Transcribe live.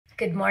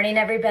Good morning,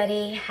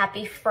 everybody.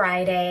 Happy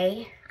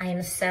Friday. I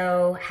am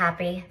so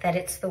happy that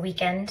it's the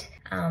weekend.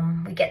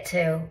 We get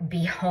to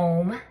be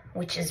home,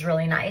 which is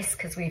really nice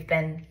because we've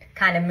been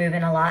kind of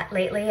moving a lot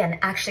lately. And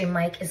actually,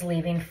 Mike is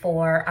leaving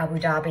for Abu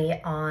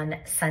Dhabi on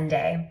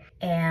Sunday.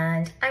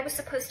 And I was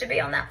supposed to be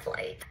on that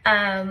flight.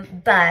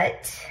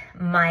 But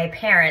my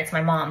parents,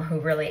 my mom, who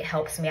really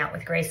helps me out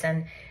with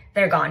Grayson,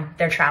 they're gone.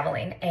 They're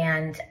traveling.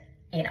 And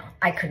you know,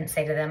 I couldn't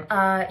say to them,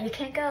 you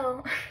can't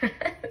go.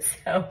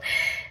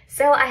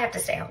 So I have to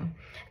stay home.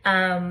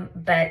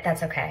 But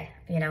that's okay.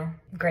 You know,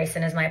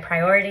 Grayson is my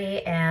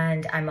priority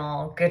and I'm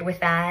all good with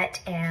that.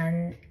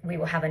 And we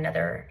will have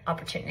another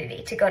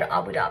opportunity to go to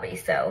Abu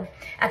Dhabi. So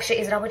actually,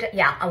 is it Abu Dhabi?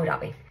 Yeah, Abu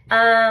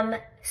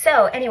Dhabi.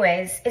 So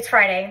anyways, it's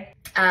Friday.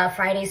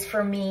 Fridays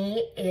for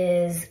me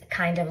is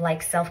kind of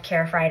like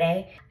self-care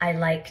Friday. I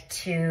like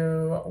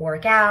to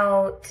work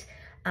out.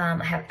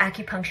 I have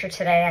acupuncture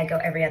today. I go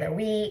every other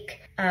week.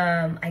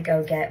 I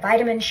go get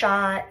vitamin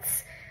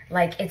shots.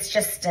 Like, it's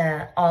just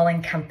a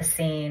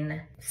all-encompassing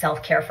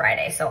self-care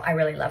Friday. So I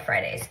really love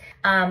Fridays.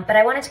 But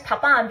I wanted to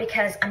pop on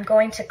because I'm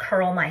going to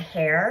curl my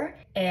hair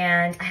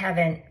and I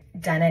haven't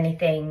done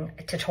anything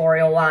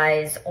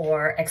tutorial-wise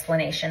or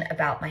explanation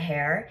about my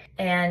hair.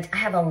 And I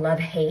have a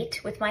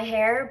love-hate with my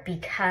hair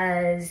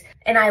because,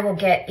 and I will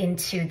get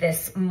into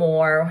this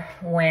more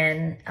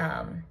when,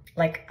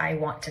 like, I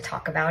want to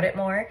talk about it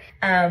more.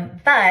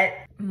 But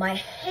my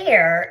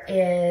hair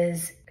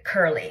is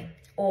curly,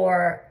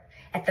 or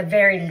at the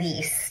very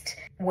least,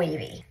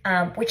 wavy,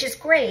 which is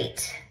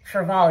great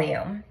for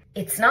volume.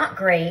 It's not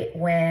great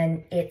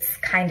when it's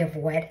kind of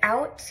wet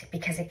out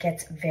because it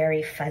gets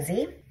very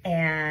fuzzy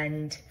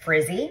and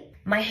frizzy.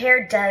 My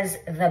hair does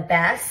the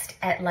best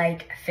at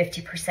like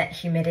 50%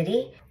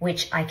 humidity,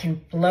 which I can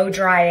blow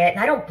dry it. And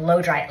I don't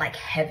blow dry it like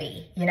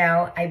heavy, you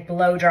know, I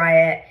blow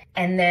dry it.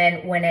 And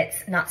then when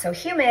it's not so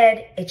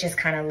humid, it just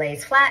kind of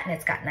lays flat and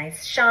it's got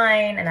nice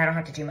shine and I don't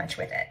have to do much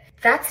with it.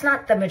 That's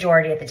not the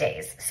majority of the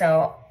days.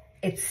 So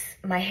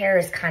my hair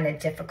is kind of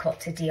difficult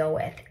to deal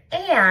with.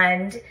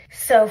 And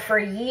so for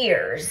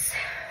years,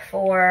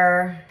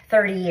 for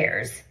 30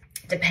 years,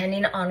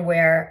 depending on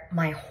where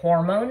my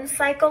hormone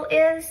cycle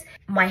is,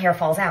 my hair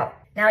falls out.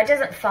 Now it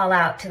doesn't fall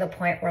out to the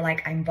point where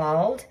like I'm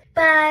bald,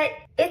 but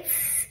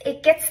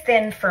it gets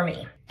thin for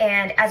me.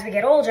 And as we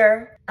get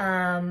older,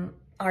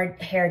 our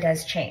hair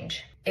does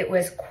change. It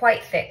was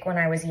quite thick when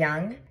I was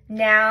young.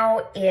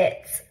 Now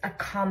it's a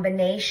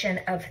combination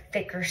of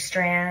thicker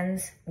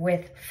strands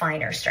with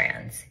finer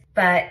strands.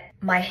 But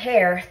my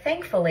hair,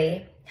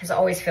 thankfully, has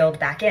always filled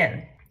back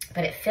in.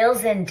 But it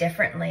fills in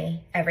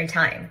differently every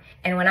time.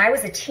 And when I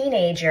was a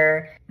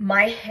teenager,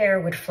 my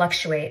hair would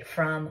fluctuate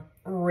from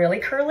really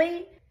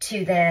curly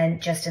to then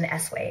just an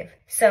S-wave.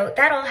 So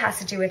that all has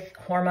to do with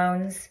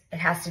hormones. It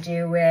has to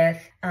do with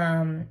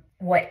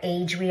what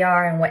age we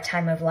are and what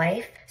time of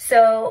life.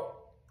 So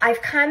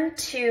I've come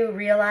to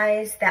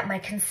realize that my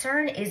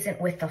concern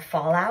isn't with the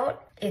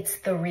fallout, it's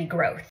the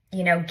regrowth,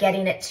 you know,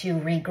 getting it to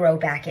regrow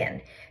back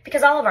in.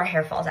 Because all of our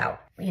hair falls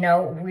out. You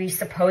know, we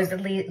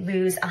supposedly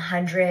lose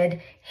 100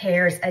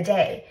 hairs a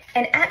day.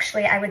 And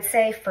actually, I would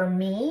say for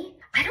me,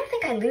 I don't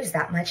think I lose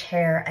that much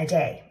hair a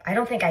day. I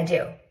don't think I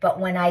do. But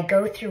when I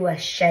go through a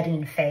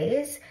shedding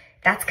phase,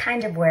 that's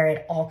kind of where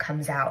it all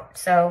comes out.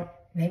 So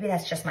maybe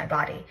that's just my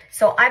body.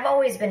 So I've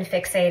always been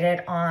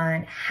fixated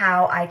on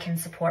how I can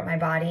support my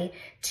body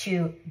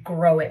to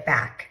grow it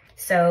back.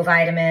 So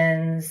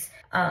vitamins,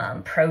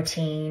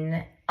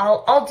 protein.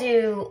 I'll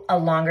do a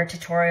longer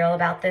tutorial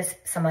about this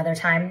some other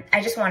time.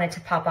 I just wanted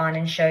to pop on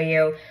and show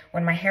you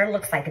when my hair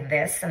looks like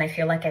this and I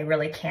feel like I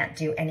really can't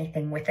do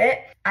anything with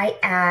it. I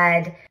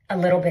add a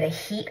little bit of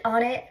heat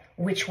on it,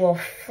 which will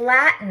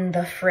flatten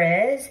the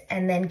frizz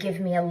and then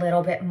give me a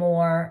little bit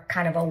more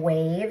kind of a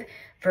wave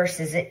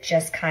versus it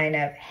just kind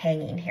of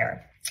hanging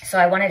here. So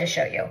I wanted to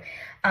show you.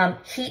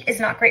 Heat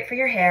is not great for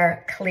your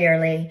hair,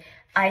 clearly.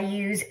 I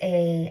use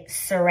a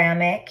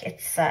ceramic,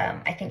 it's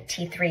I think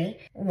T3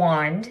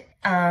 wand,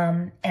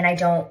 and I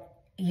don't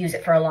use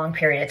it for a long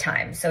period of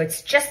time. So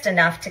it's just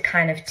enough to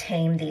kind of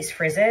tame these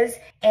frizzes,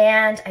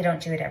 and I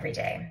don't do it every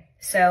day.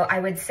 So I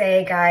would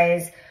say,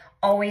 guys,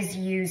 always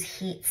use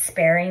heat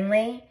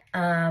sparingly,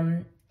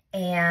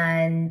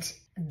 and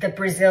the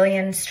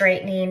Brazilian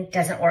straightening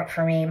doesn't work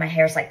for me. My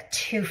hair's like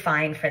too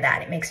fine for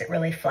that. It makes it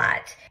really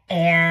flat.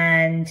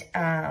 And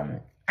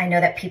I know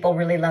that people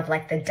really love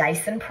like the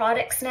Dyson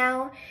products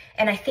now,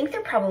 and I think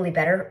they're probably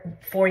better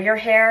for your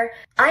hair.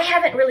 I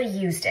haven't really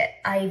used it.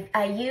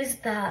 I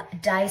used the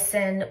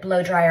Dyson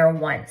blow dryer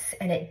once,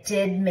 and it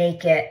did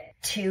make it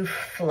too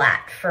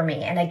flat for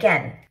me. And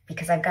again,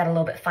 because I've got a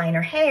little bit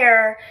finer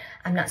hair,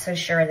 I'm not so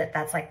sure that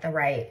that's like the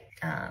right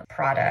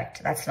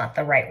product. That's not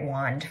the right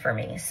wand for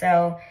me.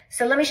 So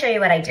let me show you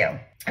what I do.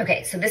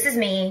 Okay, so this is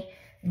me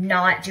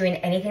not doing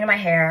anything to my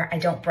hair. I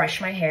don't brush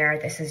my hair.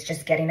 This is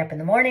just getting up in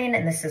the morning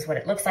and this is what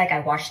it looks like.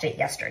 I washed it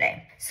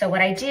yesterday. So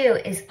what I do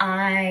is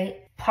I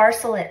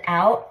parcel it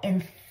out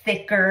in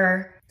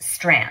thicker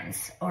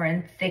strands or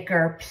in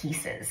thicker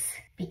pieces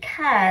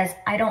because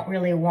I don't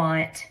really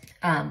want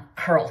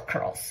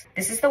curls.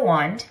 This is the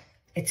wand.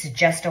 It's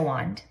just a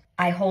wand.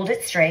 I hold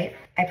it straight.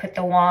 I put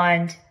the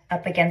wand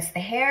up against the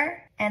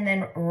hair and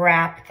then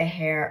wrap the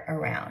hair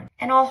around.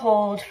 And I'll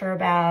hold for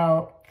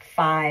about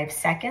 5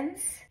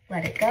 seconds,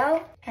 let it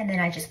go. And then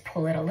I just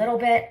pull it a little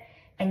bit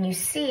and you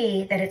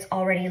see that it's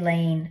already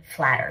laying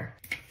flatter.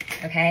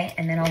 Okay,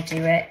 and then I'll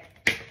do it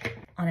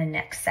on a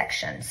next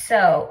section.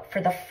 So for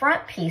the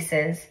front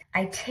pieces,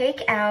 I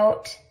take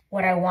out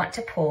what I want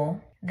to pull.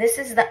 This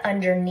is the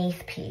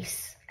underneath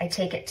piece. I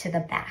take it to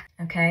the back,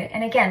 okay?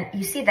 And again,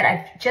 you see that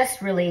I've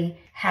just really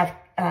have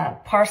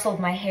parceled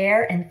my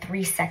hair in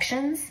 3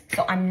 sections,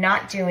 so I'm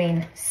not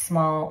doing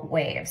small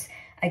waves.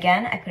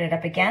 Again, I put it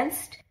up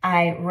against,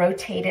 I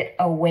rotate it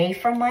away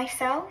from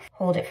myself,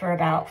 hold it for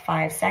about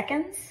 5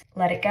 seconds,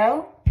 let it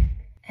go,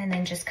 and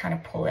then just kind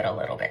of pull it a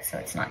little bit so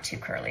it's not too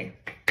curly.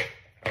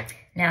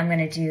 Now I'm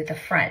gonna do the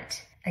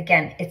front.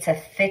 Again, it's a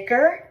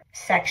thicker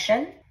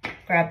section.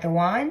 Grab the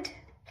wand,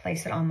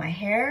 place it on my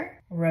hair,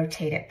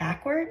 rotate it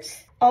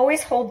backwards.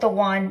 Always hold the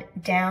wand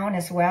down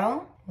as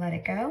well, let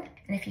it go.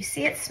 And if you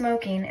see it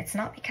smoking, it's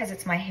not because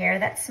it's my hair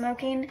that's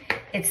smoking,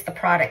 it's the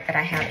product that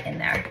I have in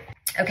there.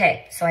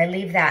 Okay, so I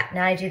leave that.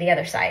 Now I do the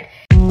other side.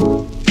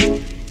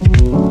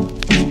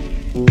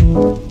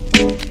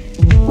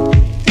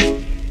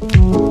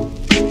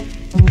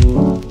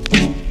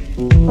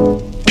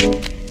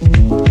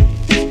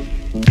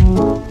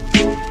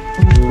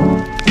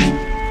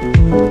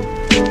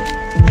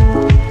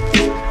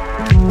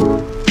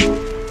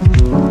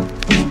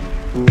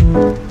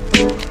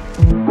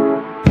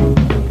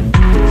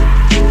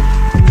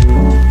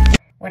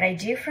 What I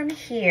do from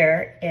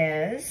here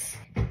is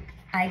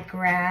I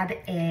grab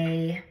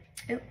a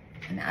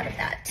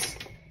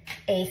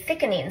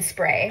thickening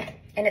spray,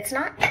 and it's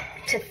not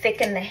to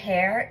thicken the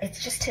hair,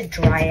 it's just to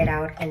dry it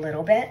out a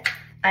little bit.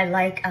 I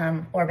like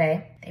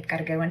Orbe, they've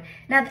got a good one.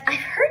 Now I've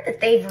heard that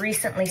they've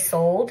recently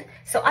sold,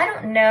 so I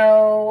don't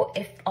know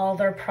if all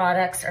their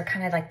products are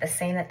kind of like the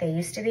same that they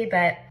used to be,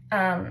 but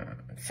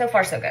so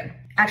far so good.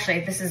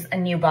 Actually, this is a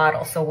new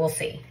bottle, so we'll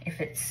see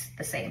if it's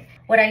the same.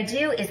 What I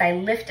do is I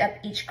lift up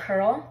each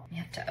curl. You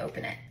have to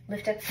open it.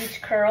 Lift up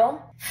each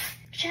curl.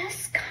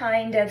 Just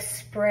kind of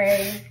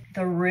spray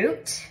the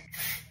root.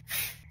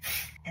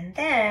 And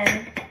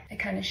then I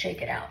kind of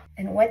shake it out.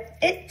 And what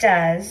it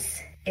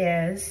does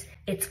is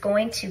it's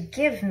going to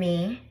give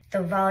me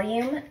the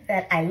volume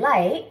that I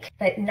like,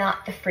 but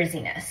not the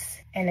frizziness.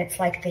 And it's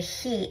like the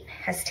heat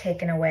has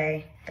taken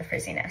away the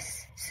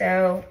frizziness.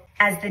 So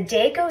as the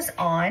day goes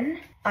on,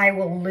 I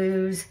will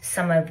lose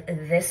some of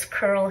this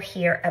curl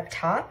here up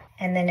top,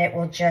 and then it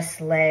will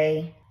just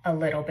lay a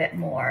little bit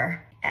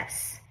more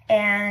S.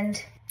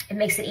 And it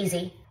makes it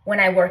easy. When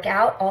I work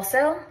out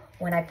also,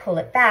 when I pull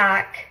it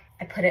back,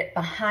 I put it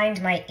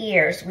behind my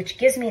ears, which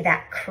gives me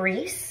that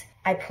crease.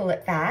 I pull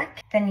it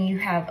back, then you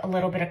have a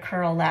little bit of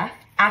curl left.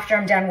 After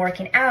I'm done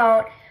working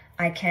out,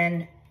 I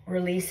can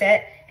release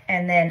it,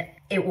 and then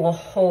it will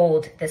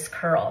hold this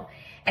curl.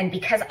 And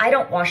because I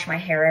don't wash my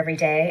hair every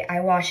day,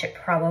 I wash it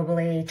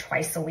probably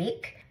twice a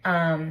week.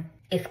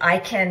 If I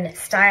can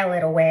style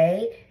it a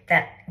way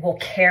that will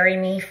carry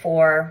me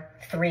for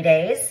 3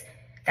 days,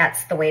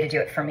 that's the way to do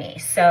it for me.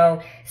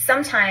 So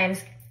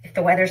sometimes if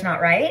the weather's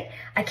not right,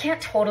 I can't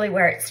totally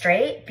wear it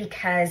straight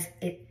because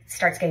it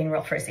starts getting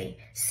real frizzy.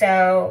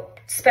 So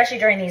especially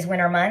during these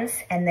winter months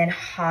and then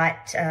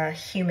hot,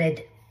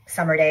 humid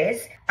summer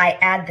days, I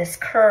add this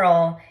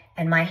curl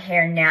and my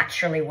hair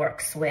naturally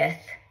works with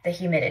the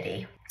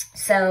humidity.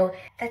 So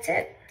that's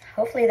it.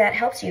 Hopefully that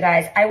helps you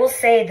guys. I will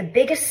say the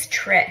biggest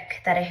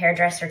trick that a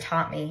hairdresser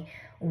taught me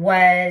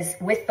was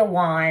with the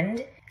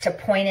wand to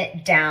point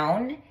it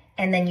down,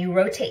 and then you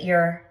rotate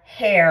your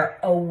hair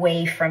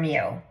away from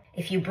you.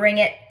 If you bring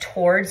it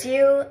towards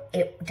you,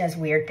 it does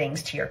weird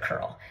things to your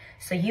curl.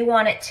 So you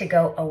want it to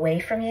go away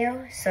from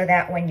you so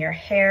that when your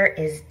hair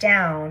is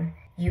down,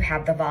 you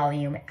have the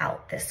volume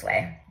out this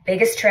way.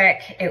 Biggest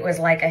trick, it was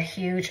like a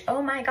huge,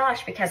 oh my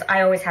gosh, because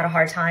I always had a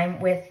hard time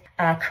with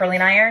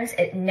curling irons.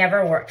 It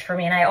never worked for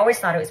me. And I always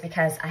thought it was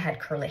because I had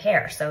curly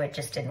hair, so it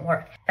just didn't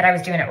work. But I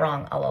was doing it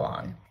wrong all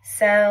along.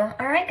 So,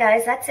 all right,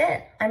 guys, that's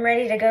it. I'm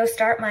ready to go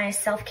start my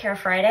self-care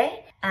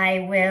Friday. I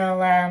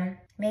will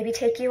maybe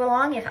take you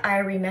along if I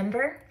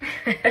remember.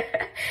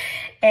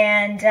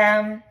 And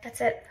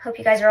that's it. Hope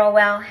you guys are all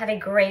well. Have a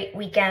great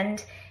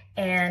weekend,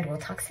 and we'll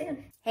talk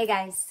soon. Hey,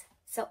 guys.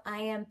 So I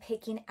am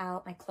picking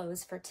out my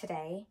clothes for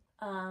today.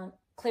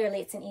 Clearly,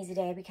 it's an easy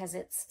day because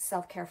it's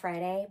self-care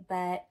Friday,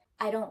 but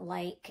I don't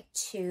like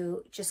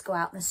to just go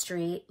out in the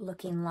street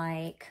looking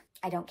like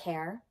I don't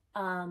care.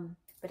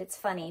 But it's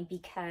funny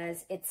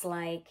because it's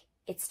like,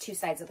 it's two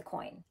sides of the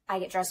coin. I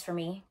get dressed for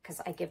me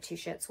because I give two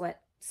shits what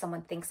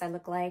someone thinks I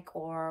look like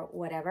or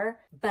whatever,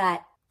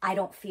 but I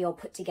don't feel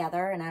put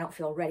together and I don't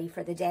feel ready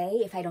for the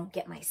day if I don't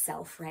get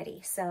myself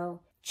ready.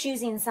 So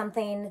choosing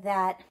something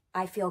that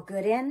I feel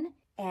good in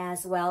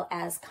as well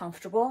as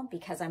comfortable,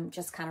 because I'm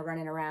just kind of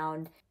running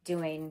around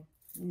doing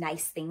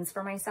nice things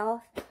for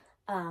myself,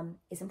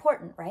 is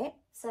important, right?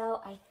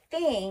 So I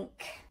think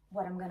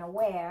what I'm gonna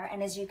wear,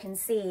 and as you can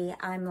see,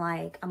 I'm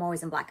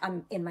always in black.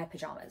 I'm in my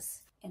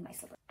pajamas. and my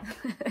slippers.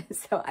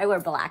 So I wear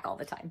black all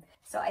the time.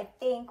 So I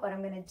think what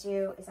I'm gonna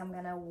do is I'm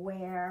gonna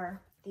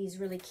wear these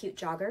really cute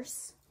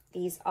joggers.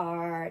 These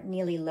are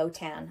Neely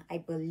Lotan, I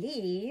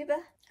believe.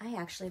 I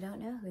actually don't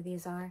know who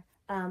these are,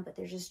 but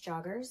they're just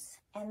joggers.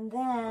 And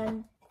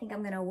then I think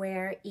I'm gonna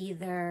wear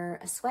either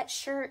a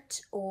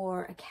sweatshirt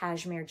or a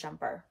cashmere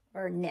jumper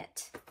or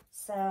knit.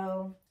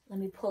 So let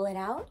me pull it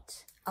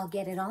out. I'll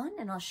get it on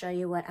and I'll show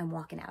you what I'm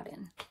walking out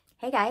in.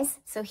 Hey guys,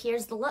 so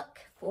here's the look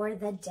for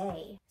the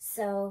day.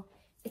 So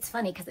it's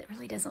funny because it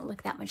really doesn't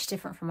look that much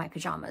different from my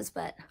pajamas,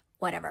 but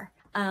whatever.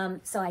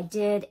 So I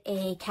did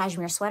a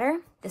cashmere sweater.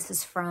 This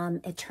is from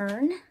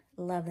Etern.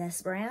 Love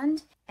this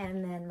brand.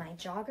 And then my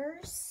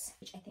joggers,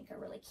 which I think are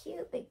really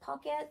cute, big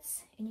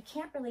pockets. And you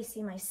can't really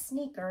see my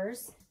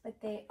sneakers,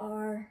 but they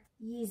are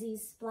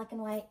Yeezys, black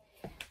and white.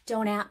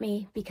 Don't at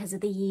me because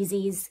of the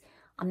Yeezys.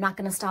 I'm not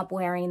gonna stop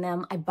wearing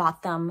them. I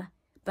bought them,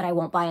 but I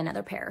won't buy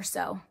another pair.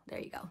 So there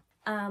you go.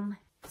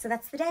 So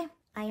that's the day.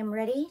 I am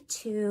ready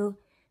to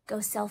go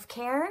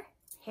self-care.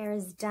 Hair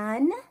is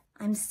done.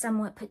 I'm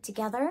somewhat put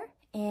together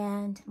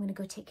and I'm gonna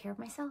go take care of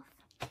myself.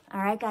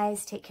 All right,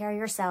 guys, take care of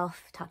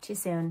yourself. Talk to you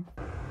soon.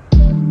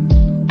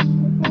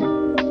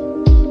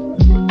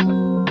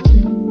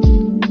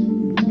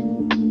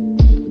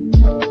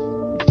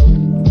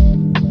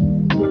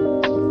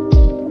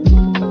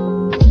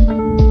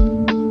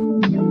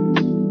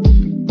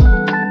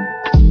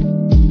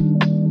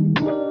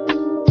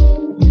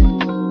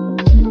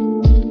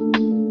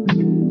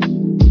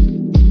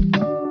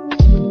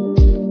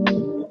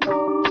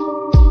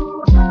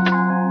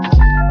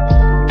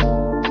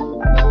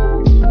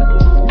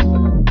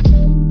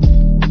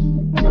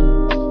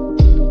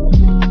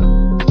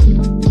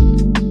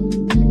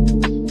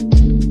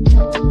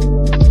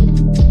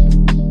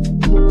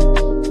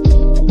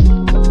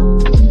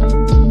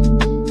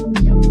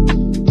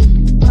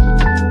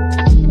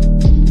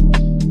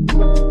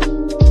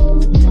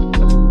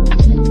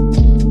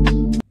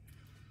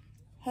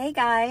 Hey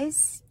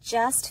guys,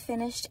 just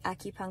finished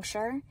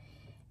acupuncture,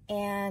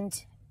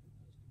 and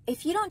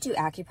if you don't do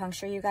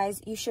acupuncture, you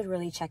guys, you should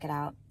really check it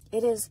out.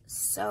 It is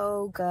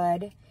so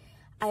good.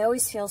 I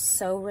always feel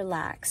so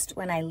relaxed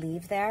when I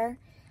leave there,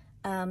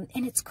 and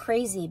it's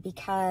crazy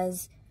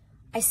because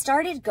I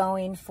started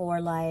going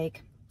for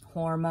like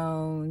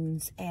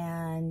hormones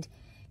and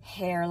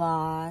hair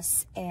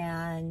loss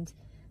and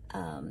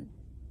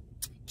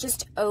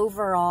just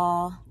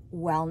overall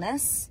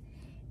wellness.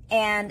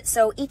 And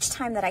so each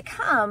time that I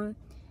come,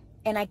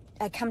 and I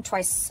come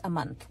twice a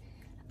month,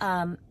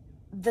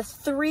 the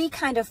three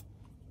kind of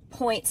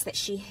points that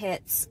she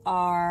hits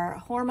are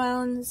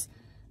hormones,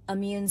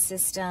 immune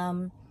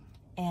system,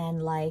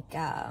 and like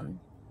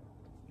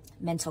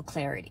mental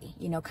clarity,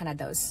 you know, kind of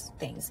those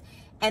things.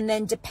 And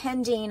then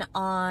depending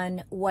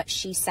on what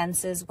she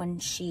senses when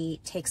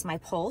she takes my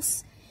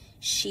pulse,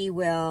 she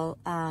will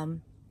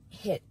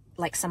hit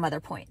like some other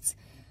points.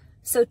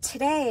 So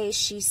today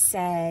she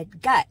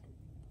said gut.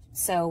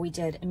 So we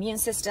did immune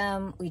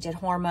system, we did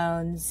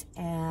hormones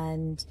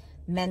and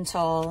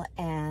mental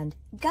and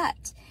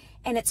gut.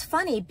 And it's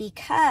funny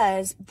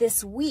because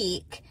this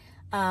week,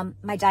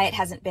 my diet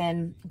hasn't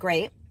been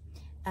great.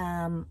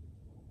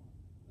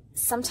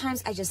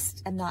 Sometimes I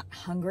just am not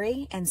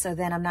hungry. And so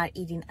then I'm not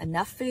eating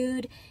enough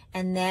food.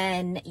 And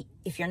then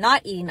if you're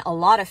not eating a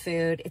lot of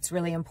food, it's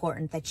really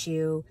important that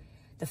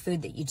the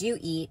food that you do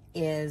eat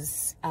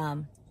is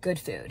good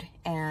food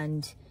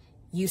and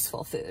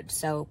useful food,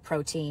 so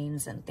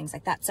proteins and things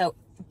like that. So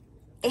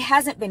it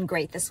hasn't been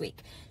great this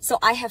week. So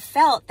I have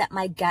felt that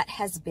my gut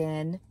has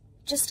been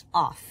just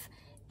off.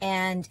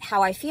 And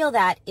how I feel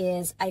that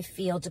is I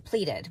feel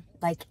depleted,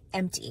 like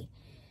empty.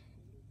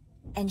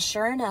 And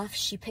sure enough,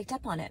 she picked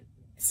up on it.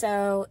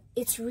 So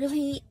it's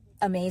really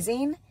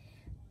amazing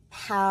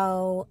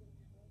how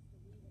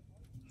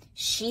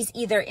she's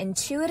either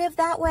intuitive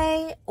that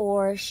way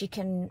or she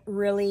can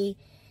really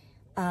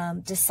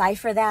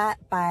decipher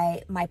that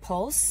by my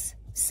pulse.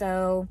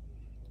 So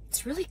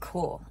it's really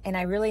cool and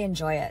I really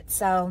enjoy it.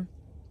 So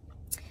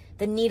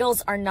the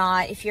needles are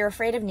not, if you're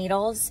afraid of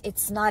needles,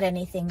 it's not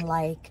anything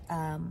like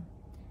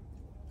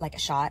a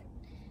shot.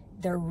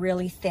 They're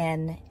really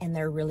thin and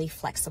they're really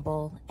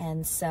flexible.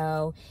 And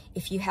so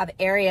if you have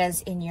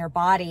areas in your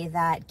body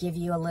that give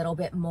you a little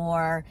bit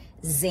more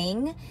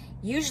zing,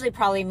 usually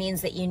probably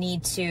means that you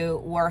need to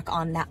work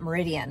on that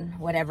meridian,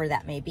 whatever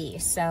that may be.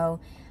 So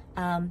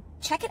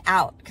check it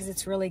out because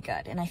it's really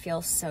good and I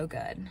feel so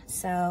good.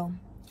 So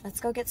let's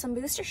go get some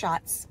booster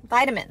shots,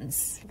 vitamin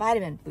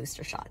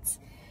booster shots.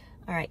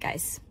 All right,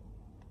 guys.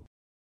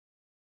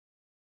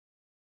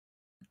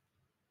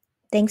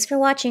 Thanks for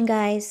watching,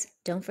 guys.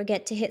 Don't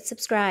forget to hit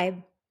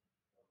subscribe.